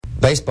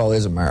Baseball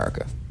is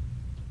America.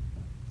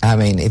 I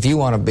mean, if you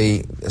want to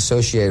be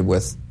associated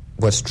with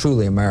what's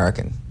truly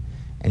American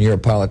and you're a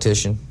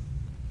politician,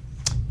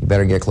 you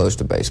better get close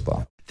to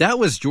baseball. That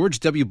was George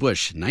W.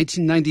 Bush,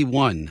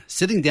 1991,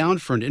 sitting down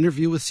for an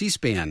interview with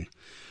C-SPAN.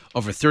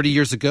 Over 30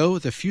 years ago,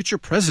 the future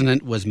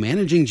president was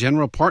managing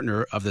general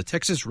partner of the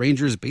Texas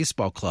Rangers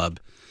Baseball Club.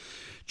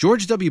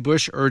 George W.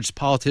 Bush urged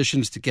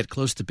politicians to get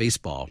close to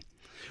baseball.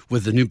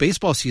 With the new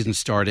baseball season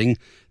starting,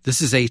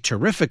 this is a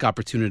terrific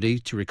opportunity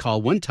to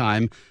recall one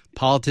time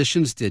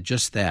politicians did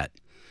just that.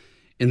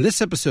 In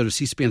this episode of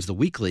C-SPAN's The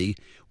Weekly,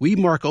 we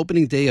mark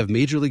opening day of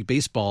Major League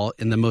Baseball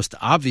in the most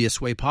obvious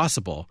way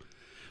possible,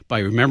 by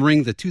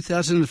remembering the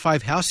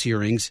 2005 House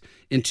hearings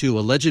into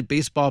alleged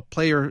baseball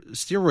player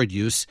steroid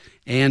use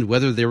and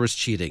whether there was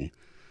cheating.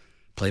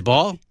 Play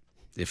ball,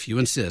 if you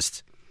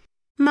insist.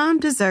 Mom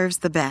deserves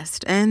the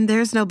best, and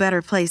there's no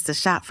better place to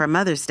shop for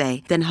Mother's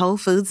Day than Whole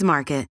Foods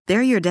Market.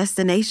 They're your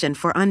destination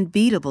for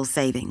unbeatable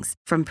savings,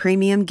 from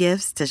premium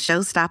gifts to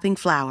show-stopping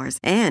flowers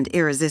and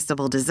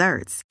irresistible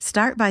desserts.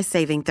 Start by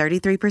saving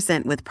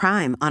 33% with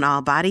Prime on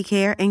all body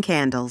care and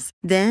candles.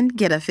 Then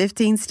get a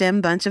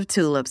 15-stem bunch of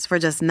tulips for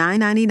just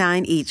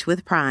 $9.99 each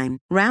with Prime.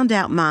 Round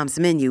out Mom's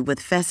menu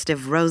with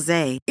festive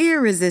rosé,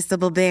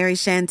 irresistible berry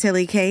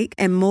chantilly cake,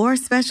 and more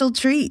special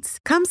treats.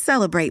 Come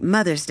celebrate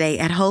Mother's Day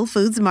at Whole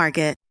Foods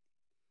Market.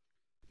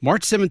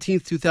 March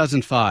 17,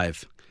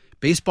 2005.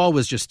 Baseball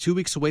was just 2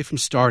 weeks away from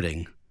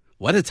starting.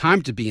 What a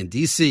time to be in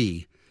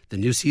D.C. The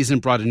new season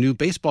brought a new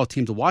baseball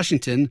team to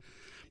Washington.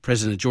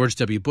 President George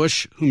W.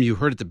 Bush, whom you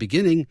heard at the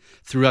beginning,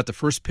 threw out the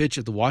first pitch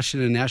at the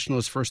Washington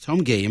Nationals' first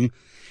home game.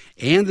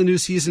 And the new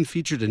season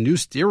featured a new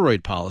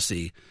steroid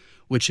policy,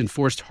 which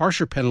enforced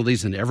harsher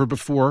penalties than ever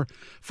before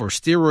for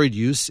steroid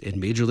use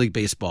in Major League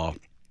Baseball.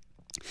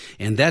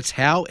 And that's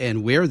how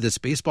and where this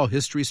baseball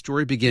history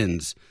story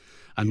begins.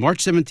 On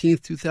March 17,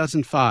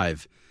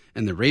 2005,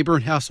 in the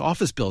Rayburn House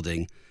Office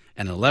Building,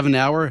 an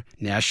 11-hour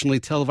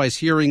nationally televised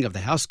hearing of the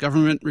House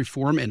Government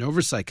Reform and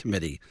Oversight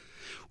Committee,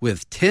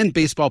 with 10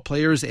 baseball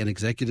players and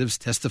executives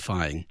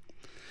testifying.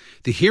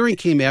 The hearing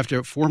came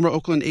after former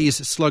Oakland A's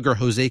slugger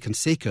Jose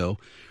Canseco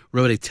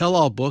wrote a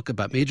tell-all book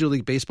about Major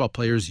League Baseball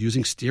players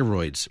using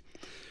steroids.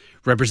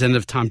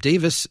 Representative Tom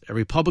Davis, a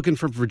Republican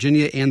from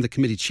Virginia and the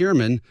committee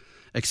chairman,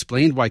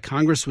 explained why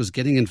Congress was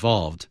getting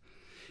involved.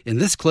 In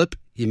this clip,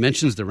 he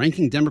mentions the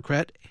ranking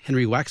Democrat,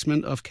 Henry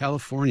Waxman of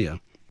California.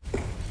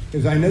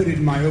 As I noted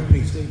in my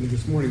opening statement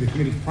this morning, the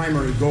committee's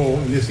primary goal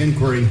in this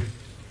inquiry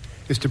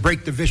is to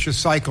break the vicious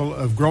cycle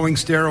of growing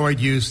steroid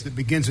use that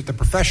begins at the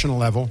professional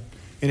level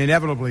and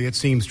inevitably, it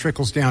seems,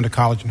 trickles down to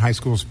college and high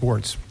school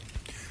sports.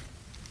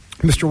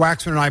 Mr.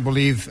 Waxman and I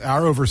believe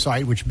our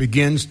oversight, which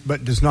begins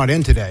but does not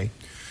end today,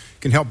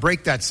 can help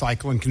break that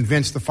cycle and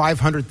convince the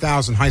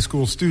 500,000 high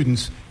school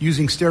students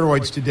using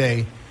steroids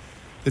today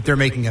that they're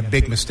making a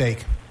big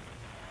mistake.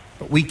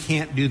 But we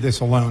can't do this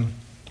alone.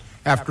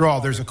 After all,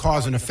 there's a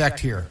cause and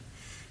effect here.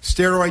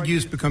 Steroid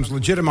use becomes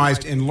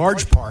legitimized in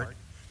large part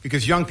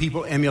because young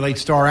people emulate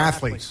star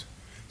athletes.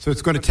 So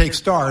it's going to take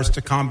stars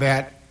to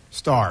combat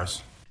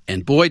stars.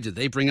 And boy, did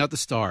they bring out the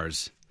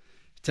stars.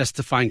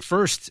 Testifying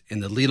first in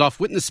the leadoff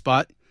witness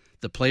spot,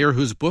 the player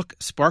whose book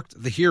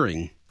sparked the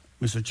hearing.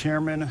 Mr.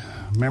 Chairman,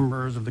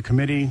 members of the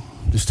committee,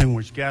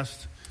 distinguished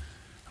guests,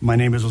 my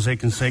name is Jose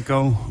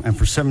Canseco, and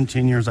for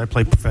 17 years I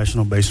played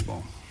professional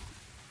baseball.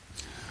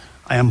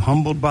 I am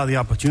humbled by the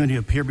opportunity to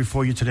appear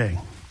before you today.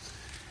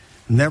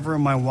 Never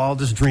in my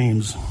wildest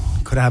dreams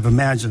could I have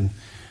imagined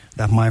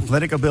that my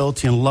athletic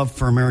ability and love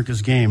for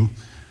America's game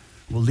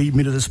will lead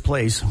me to this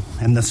place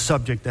and the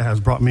subject that has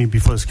brought me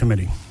before this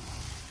committee.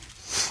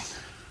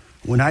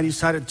 When I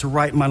decided to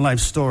write my life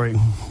story,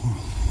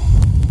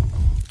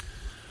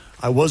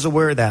 I was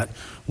aware that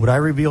what I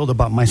revealed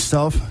about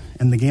myself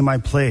and the game I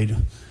played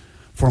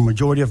for a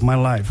majority of my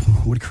life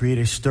would create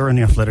a stir in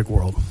the athletic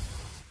world.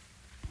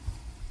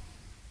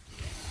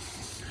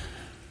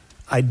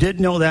 I did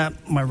know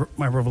that my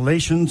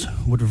revelations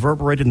would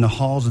reverberate in the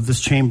halls of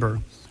this chamber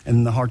and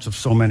in the hearts of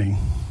so many.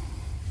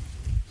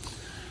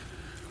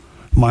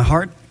 My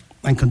heart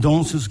and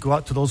condolences go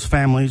out to those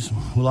families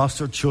who lost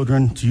their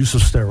children to use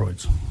of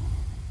steroids.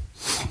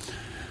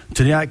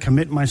 Today I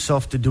commit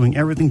myself to doing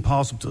everything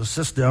possible to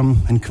assist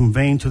them and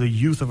conveying to the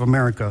youth of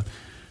America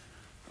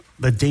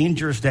the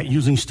dangers that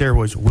using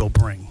steroids will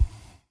bring.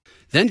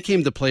 Then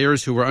came the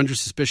players who were under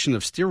suspicion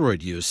of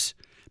steroid use,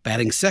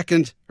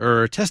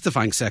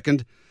 testifying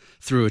second,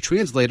 through a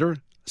translator,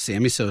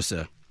 Sammy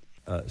Sosa.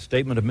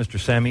 Statement of Mr.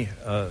 Sammy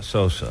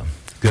Sosa.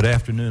 Good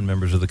afternoon,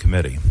 members of the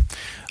committee.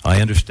 I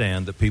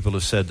understand that people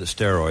have said that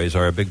steroids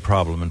are a big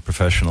problem in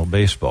professional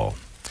baseball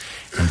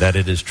and that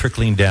it is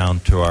trickling down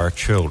to our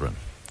children.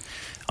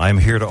 I am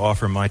here to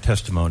offer my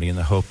testimony in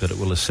the hope that it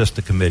will assist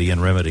the committee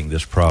in remedying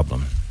this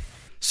problem.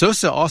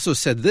 Sosa also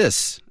said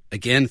this,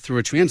 again through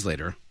a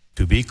translator.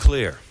 To be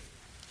clear,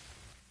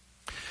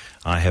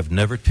 I have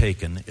never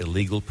taken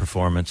illegal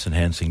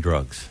performance-enhancing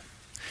drugs.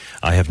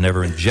 I have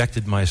never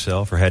injected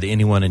myself or had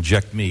anyone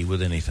inject me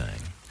with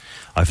anything.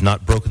 I've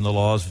not broken the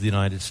laws of the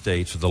United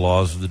States or the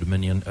laws of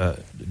the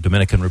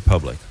Dominican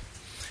Republic.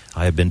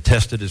 I have been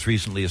tested as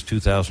recently as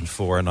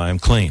 2004, and I am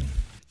clean.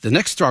 The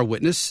next star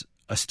witness,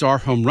 a star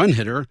home run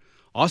hitter,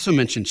 also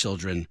mentioned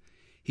children.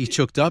 He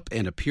choked up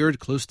and appeared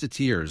close to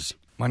tears.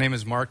 My name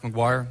is Mark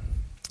McGuire.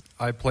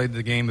 I played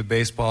the game of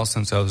baseball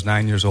since I was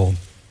 9 years old.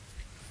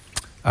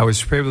 I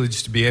was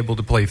privileged to be able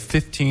to play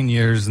 15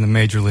 years in the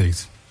major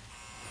leagues.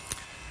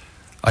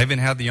 I even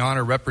had the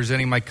honor of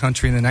representing my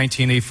country in the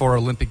 1984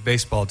 Olympic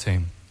baseball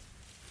team.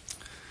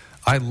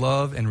 I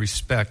love and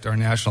respect our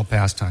national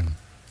pastime.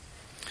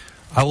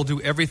 I will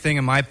do everything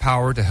in my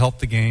power to help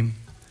the game,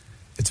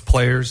 its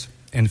players,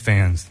 and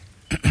fans.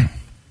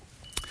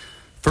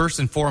 First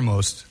and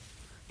foremost,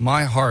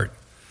 my heart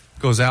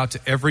goes out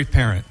to every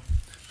parent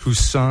whose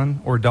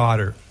son or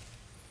daughter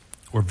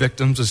were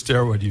victims of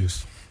steroid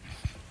use.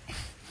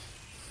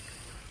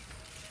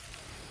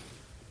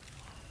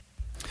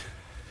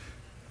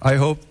 I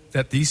hope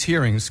that these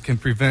hearings can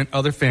prevent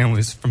other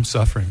families from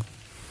suffering.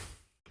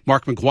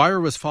 Mark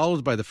McGuire was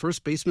followed by the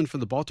first baseman for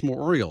the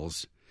Baltimore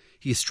Orioles.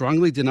 He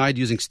strongly denied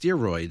using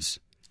steroids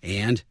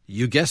and,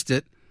 you guessed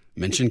it,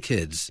 mentioned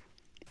kids.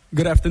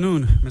 Good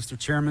afternoon, Mr.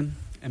 Chairman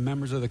and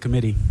members of the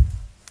committee.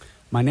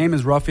 My name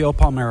is Rafael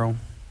Palmero,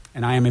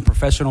 and I am a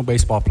professional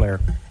baseball player.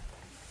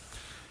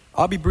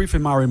 I'll be brief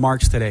in my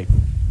remarks today.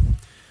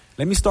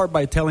 Let me start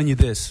by telling you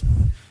this.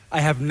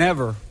 I have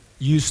never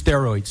used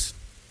steroids,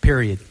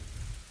 period.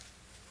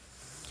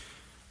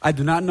 I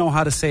do not know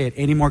how to say it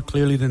any more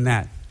clearly than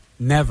that.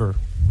 Never.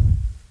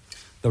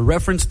 The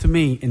reference to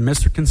me in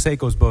Mr.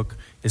 Canseco's book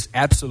is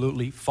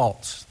absolutely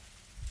false.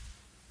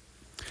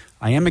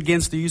 I am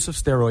against the use of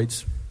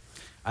steroids.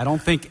 I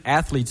don't think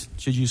athletes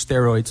should use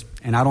steroids,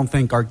 and I don't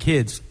think our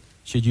kids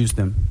should use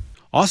them.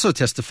 Also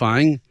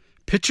testifying,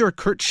 pitcher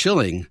Curt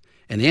Schilling,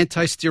 an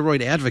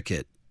anti-steroid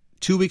advocate.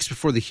 2 weeks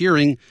before the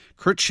hearing,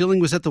 Curt Schilling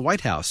was at the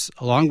White House,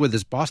 along with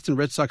his Boston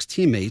Red Sox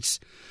teammates,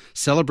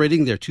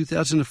 celebrating their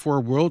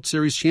 2004 World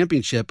Series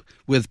championship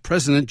with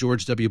President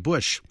George W.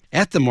 Bush.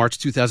 At the March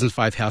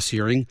 2005 House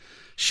hearing,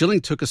 Schilling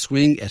took a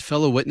swing at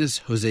fellow witness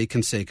Jose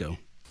Canseco.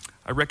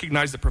 I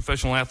recognize that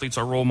professional athletes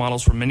are role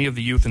models for many of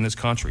the youth in this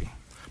country.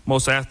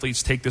 Most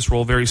athletes take this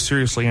role very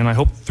seriously, and I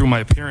hope through my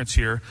appearance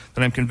here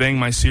that I'm conveying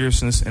my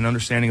seriousness and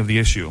understanding of the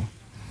issue.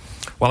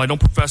 While I don't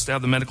profess to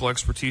have the medical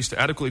expertise to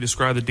adequately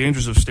describe the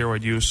dangers of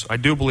steroid use, I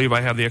do believe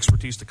I have the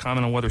expertise to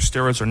comment on whether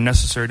steroids are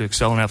necessary to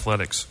excel in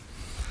athletics.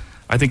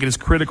 I think it is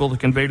critical to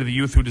convey to the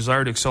youth who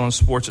desire to excel in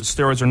sports that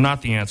steroids are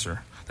not the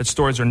answer, that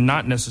steroids are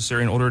not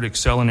necessary in order to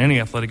excel in any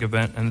athletic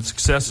event, and that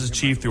success is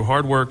achieved through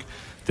hard work,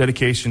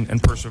 dedication,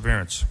 and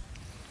perseverance.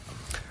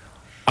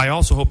 I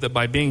also hope that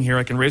by being here,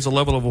 I can raise a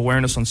level of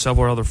awareness on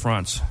several other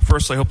fronts.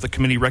 First, I hope the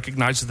committee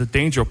recognizes the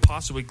danger of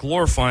possibly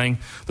glorifying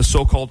the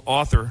so-called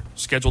author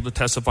scheduled to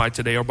testify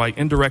today, or by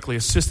indirectly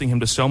assisting him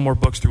to sell more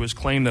books through his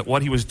claim that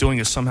what he was doing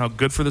is somehow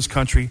good for this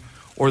country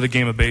or the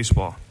game of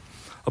baseball.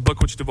 A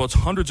book which devotes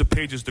hundreds of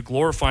pages to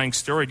glorifying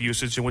steroid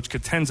usage and which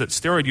contends that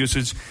steroid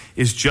usage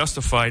is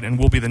justified and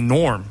will be the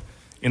norm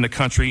in the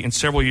country in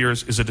several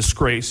years is a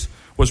disgrace,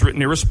 was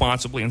written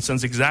irresponsibly, and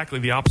sends exactly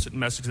the opposite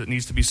message that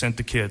needs to be sent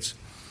to kids.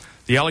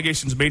 The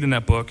allegations made in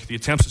that book, the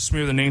attempts to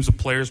smear the names of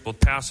players, both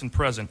past and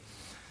present,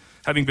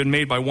 having been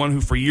made by one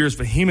who for years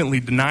vehemently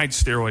denied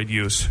steroid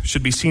use,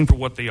 should be seen for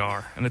what they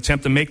are, an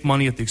attempt to make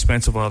money at the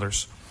expense of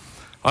others.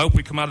 I hope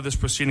we come out of this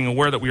proceeding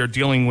aware that we are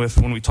dealing with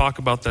when we talk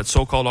about that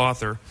so-called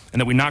author,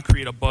 and that we not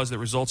create a buzz that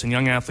results in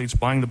young athletes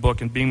buying the book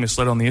and being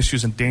misled on the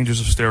issues and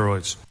dangers of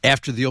steroids.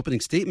 After the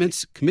opening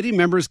statements, committee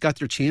members got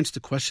their chance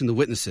to question the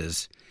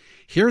witnesses.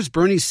 Here's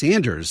Bernie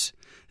Sanders,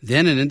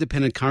 then an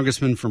independent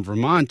congressman from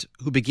Vermont,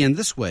 who began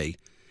this way,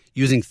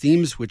 using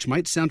themes which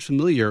might sound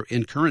familiar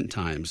in current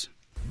times.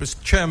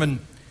 Mr. Chairman,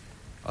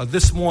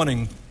 this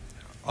morning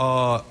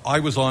I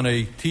was on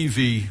a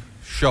TV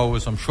show,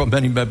 as I'm sure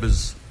many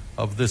members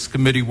of this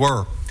committee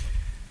were,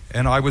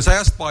 and I was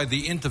asked by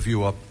the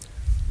interviewer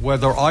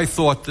whether I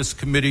thought this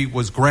committee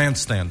was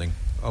grandstanding,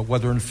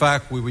 whether in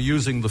fact we were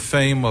using the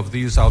fame of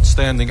these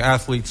outstanding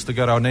athletes to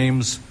get our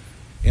names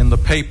in the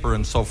paper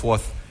and so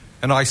forth.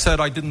 And I said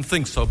I didn't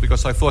think so,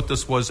 because I thought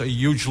this was a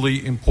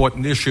hugely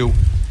important issue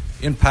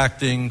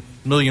impacting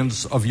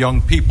millions of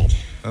young people.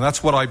 And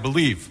that's what I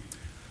believe.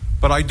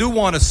 But I do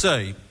want to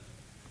say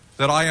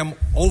that I am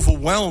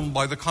overwhelmed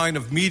by the kind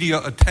of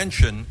media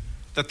attention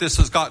that this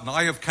has gotten.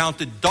 I have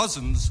counted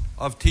dozens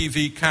of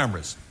TV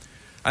cameras.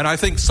 And I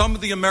think some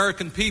of the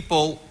American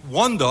people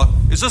wonder,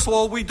 is this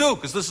all we do?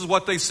 Because this is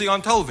what they see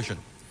on television.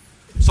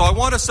 So I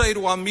want to say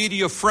to our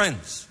media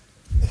friends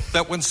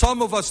that when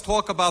some of us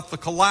talk about the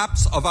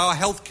collapse of our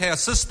health care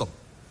system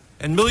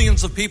and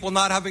millions of people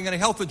not having any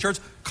health insurance,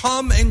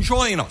 come and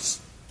join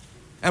us.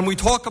 And we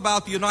talk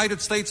about the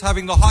United States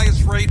having the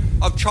highest rate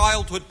of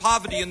childhood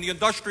poverty in the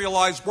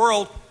industrialized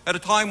world at a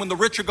time when the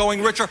rich are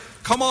going richer.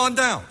 Come on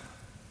down.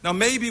 Now,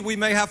 maybe we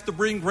may have to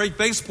bring great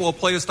baseball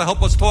players to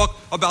help us talk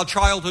about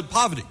childhood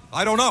poverty.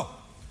 I don't know.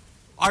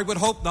 I would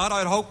hope not.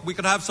 I'd hope we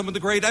could have some of the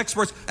great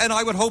experts, and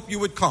I would hope you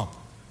would come.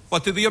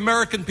 But to the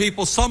American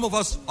people, some of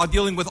us are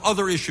dealing with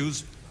other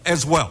issues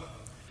as well.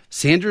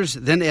 Sanders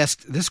then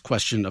asked this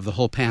question of the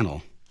whole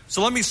panel.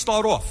 So let me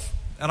start off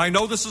and I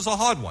know this is a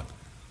hard one.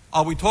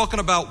 Are we talking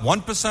about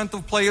 1%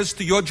 of players,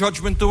 to your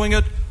judgment, doing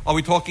it? Are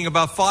we talking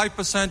about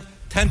 5%,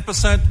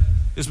 10%?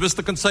 Is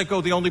Mr.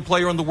 Canseco the only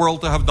player in the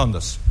world to have done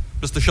this?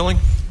 Mr. Schilling?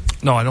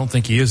 No, I don't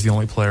think he is the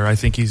only player. I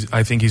think he's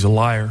a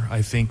liar.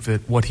 I think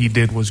that what he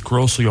did was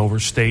grossly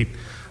overstate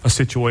a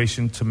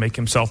situation to make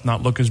himself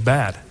not look as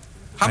bad.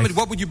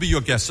 What would you be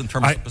your guess in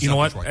terms of percentage? You know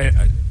what?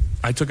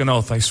 I took an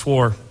oath. I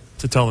swore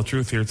to tell the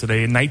truth here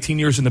today. In 19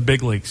 years in the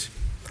big leagues,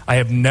 I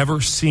have never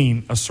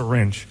seen a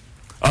syringe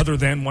other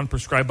than one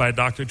prescribed by a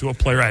doctor to a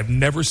player. I have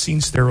never seen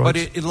steroids. But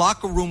in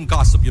locker room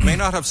gossip, you may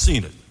not have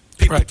seen it.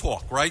 People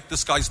talk, right?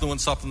 This guy's doing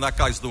something, that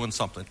guy's doing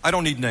something. I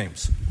don't need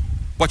names.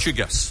 What's your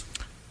guess?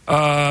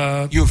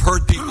 You've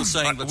heard people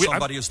saying that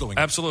somebody is doing it.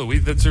 Absolutely.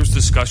 There's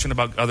discussion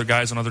about other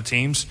guys on other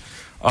teams.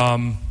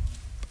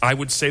 I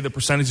would say the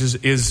percentage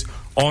is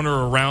on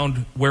or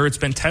around where it's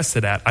been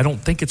tested at. I don't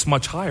think it's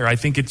much higher. I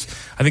think it's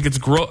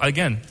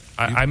again,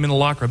 I'm in the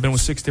locker. I've been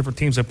with 6 different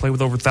teams. I play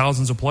with over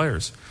thousands of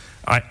players.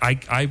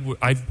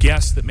 I've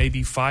guessed that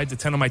maybe 5 to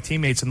 10 of my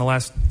teammates in the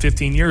last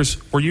 15 years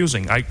were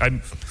using.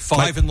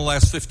 Five in the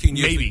last 15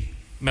 years? Maybe.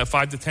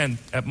 5 to 10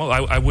 at most.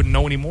 I wouldn't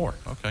know anymore.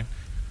 Okay.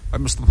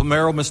 Mr.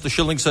 Palmero, Mr.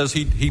 Schilling says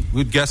he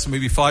would guess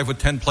maybe 5 or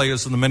 10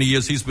 players in the many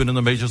years he's been in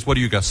the majors. What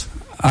do you guess?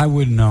 I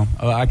wouldn't know.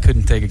 I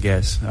couldn't take a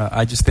guess.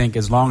 I just think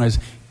as long as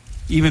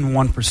even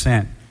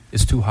 1%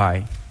 is too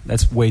high,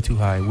 that's way too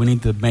high. We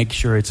need to make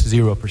sure it's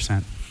 0%.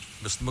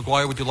 Mr.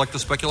 McGuire, would you like to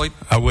speculate?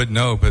 I wouldn't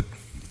know, but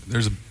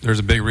there's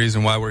a big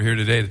reason why we're here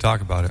today to talk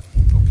about it.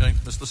 Okay.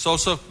 Mr.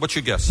 Sosa, what's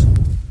your guess?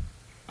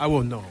 I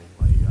won't know.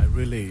 I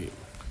really...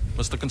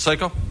 Mr.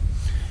 Canseco?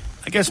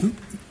 I guess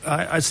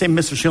I'd say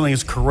Mr. Schilling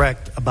is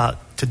correct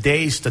about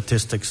today's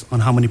statistics on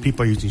how many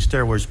people are using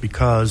steroids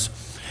because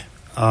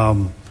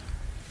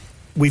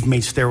we've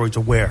made steroids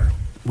aware.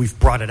 We've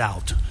brought it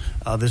out.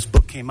 This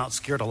book came out,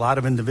 scared a lot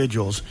of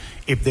individuals.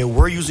 If they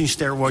were using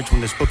steroids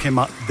when this book came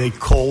out, they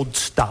cold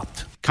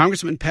stopped.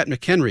 Congressman Pat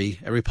McHenry,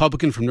 a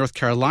Republican from North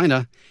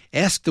Carolina,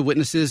 asked the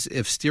witnesses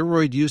if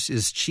steroid use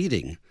is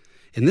cheating.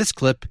 In this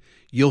clip,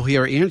 you'll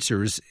hear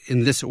answers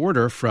in this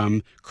order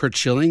from Curt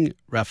Schilling,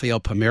 Rafael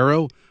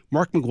Palmero,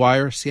 Mark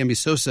McGuire, Sammy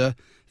Sosa,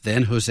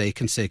 then Jose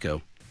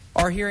Canseco.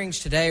 Our hearings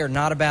today are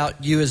not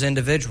about you as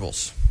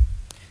individuals.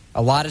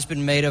 A lot has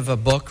been made of a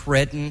book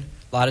written.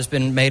 A lot has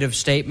been made of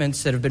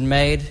statements that have been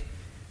made.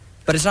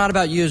 But it's not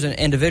about you as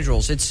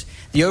individuals. It's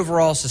the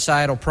overall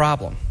societal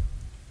problem.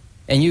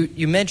 And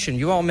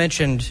you all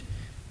mentioned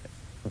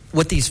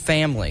with these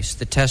families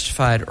that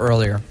testified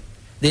earlier,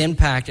 the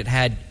impact it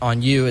had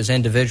on you as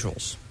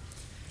individuals.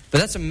 But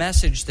that's a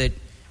message that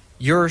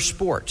your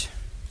sport,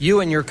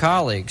 you and your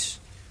colleagues,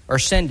 are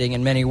sending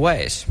in many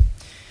ways.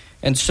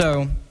 And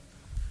so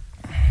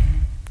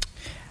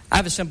I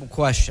have a simple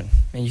question,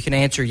 and you can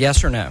answer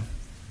yes or no,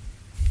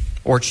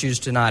 or choose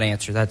to not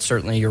answer. That's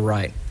certainly your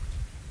right.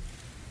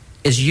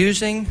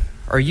 Using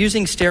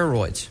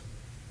steroids,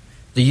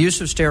 the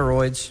use of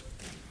steroids,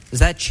 is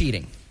that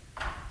cheating?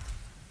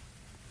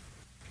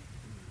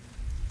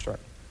 Sorry.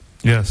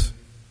 Yes.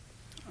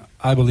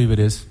 I believe it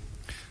is.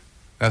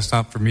 That's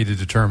not for me to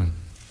determine.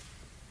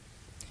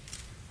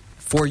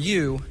 For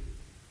you,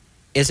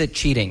 is it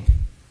cheating?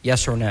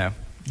 Yes or no?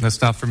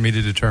 That's not for me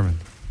to determine.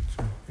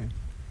 Okay.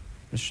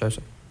 Mr.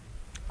 Sosa?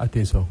 I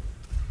think so.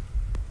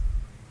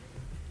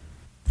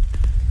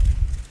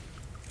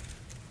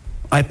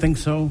 I think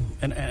so,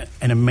 and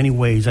in many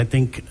ways, I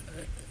think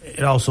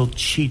it also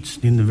cheats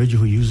the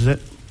individual who uses it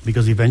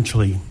because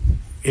eventually,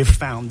 if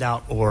found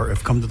out or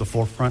if come to the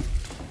forefront,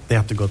 they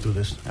have to go through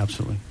this,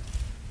 absolutely.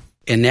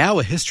 And now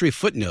a history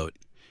footnote.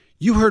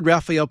 You heard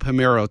Rafael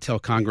Palmero tell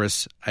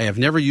Congress, I have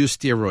never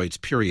used steroids,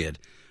 period.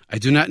 I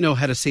do not know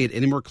how to say it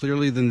any more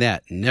clearly than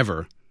that,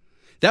 never.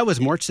 That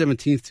was March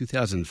 17,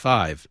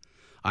 2005.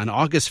 On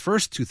August 1,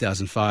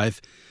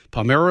 2005,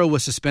 Palmero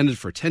was suspended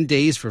for 10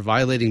 days for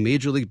violating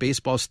Major League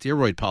Baseball's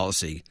steroid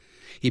policy.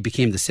 He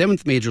became the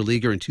 7th major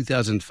leaguer in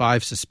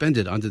 2005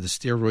 suspended under the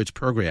steroids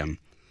program.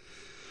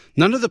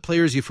 None of the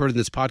players you've heard in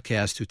this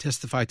podcast who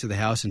testified to the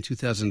House in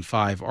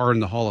 2005 are in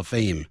the Hall of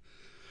Fame.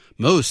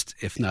 Most,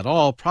 if not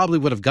all, probably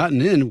would have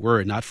gotten in were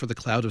it not for the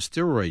cloud of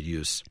steroid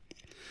use.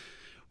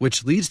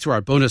 Which leads to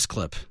our bonus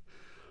clip.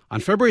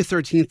 On February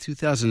 13,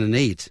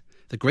 2008,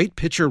 the great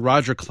pitcher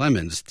Roger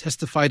Clemens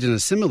testified in a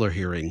similar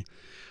hearing,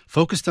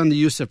 focused on the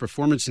use of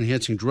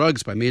performance-enhancing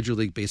drugs by Major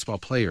League Baseball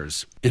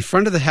players. In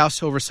front of the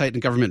House Oversight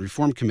and Government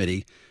Reform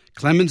Committee,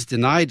 Clemens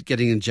denied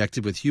getting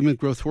injected with human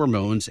growth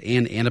hormones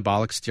and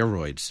anabolic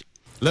steroids.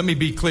 Let me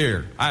be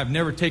clear. I have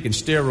never taken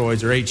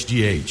steroids or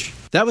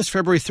HGH. That was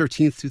February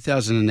 13,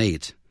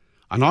 2008.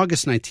 On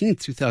August 19,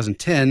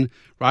 2010,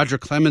 Roger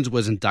Clemens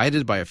was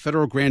indicted by a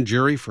federal grand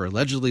jury for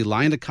allegedly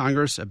lying to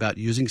Congress about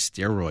using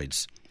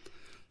steroids.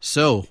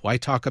 So, why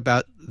talk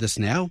about this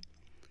now?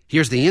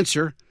 Here's the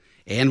answer,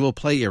 and we'll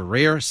play a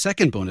rare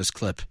second bonus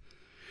clip.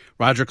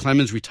 Roger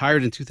Clemens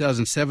retired in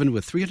 2007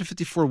 with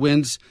 354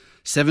 wins,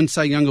 7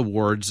 Cy Young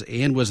Awards,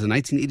 and was the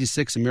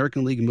 1986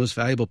 American League Most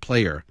Valuable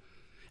Player.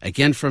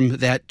 Again, from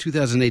that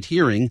 2008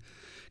 hearing,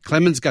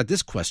 Clemens got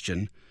this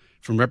question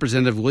from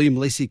Representative William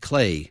Lacey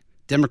Clay,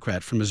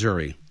 Democrat from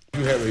Missouri.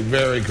 You have a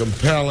very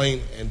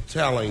compelling and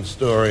telling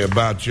story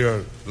about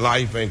your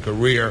life and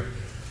career.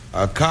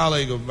 A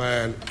colleague of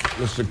mine,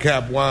 Mr.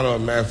 Capuano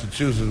of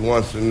Massachusetts,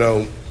 wants to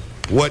know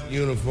what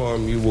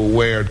uniform you will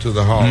wear to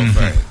the Hall of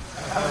Fame.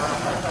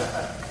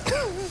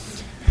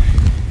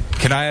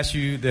 Can I ask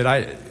you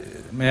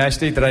may I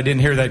state that I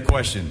didn't hear that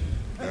question?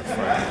 That's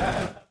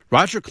right.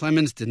 Roger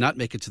Clemens did not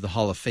make it to the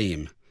Hall of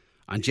Fame.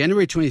 On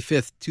January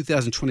 25,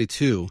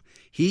 2022,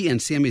 he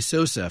and Sammy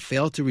Sosa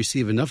failed to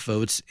receive enough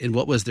votes in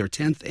what was their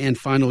 10th and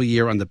final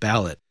year on the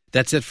ballot.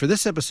 That's it for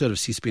this episode of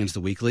C-SPAN's The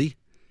Weekly.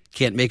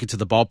 Can't make it to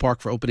the ballpark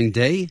for opening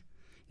day?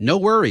 No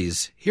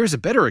worries. Here's a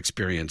better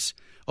experience.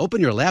 Open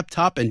your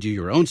laptop and do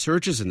your own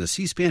searches in the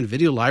C-SPAN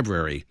video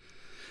library.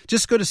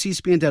 Just go to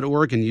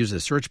cspan.org and use the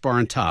search bar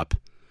on top.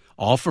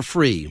 All for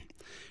free.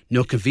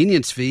 No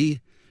convenience fee.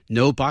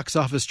 No box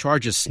office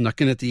charges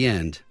snuck in at the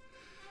end.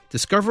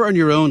 Discover on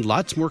your own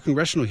lots more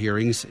congressional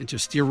hearings into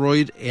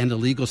steroid and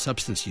illegal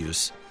substance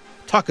use.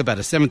 Talk about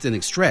a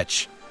seventh-inning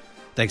stretch.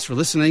 Thanks for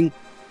listening.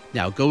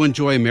 Now go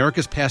enjoy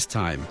America's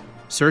pastime,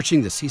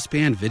 searching the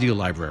C-SPAN video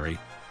library.